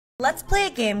Let's play a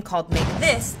game called Make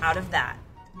This Out of That.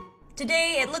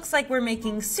 Today, it looks like we're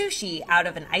making sushi out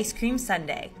of an ice cream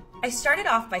sundae. I started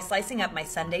off by slicing up my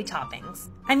sundae toppings.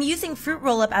 I'm using fruit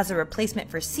roll-up as a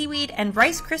replacement for seaweed and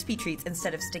Rice Krispie treats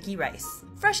instead of sticky rice.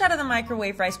 Fresh out of the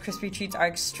microwave, Rice Krispie treats are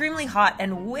extremely hot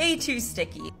and way too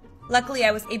sticky. Luckily,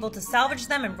 I was able to salvage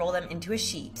them and roll them into a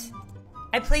sheet.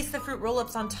 I placed the fruit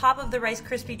roll-ups on top of the Rice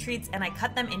Krispie treats and I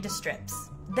cut them into strips.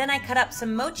 Then I cut up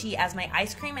some mochi as my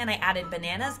ice cream and I added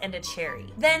bananas and a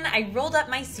cherry. Then I rolled up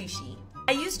my sushi.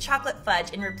 I used chocolate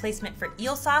fudge in replacement for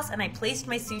eel sauce and I placed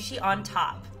my sushi on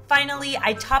top. Finally,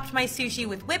 I topped my sushi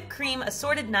with whipped cream,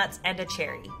 assorted nuts, and a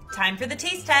cherry. Time for the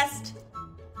taste test!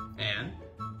 And?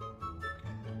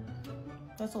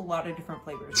 That's a lot of different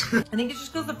flavors. I think it's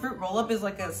just because the fruit roll-up is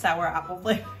like a sour apple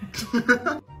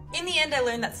flavor. In the end, I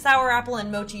learned that sour apple and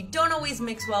mochi don't always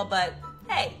mix well, but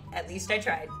hey, at least I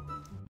tried.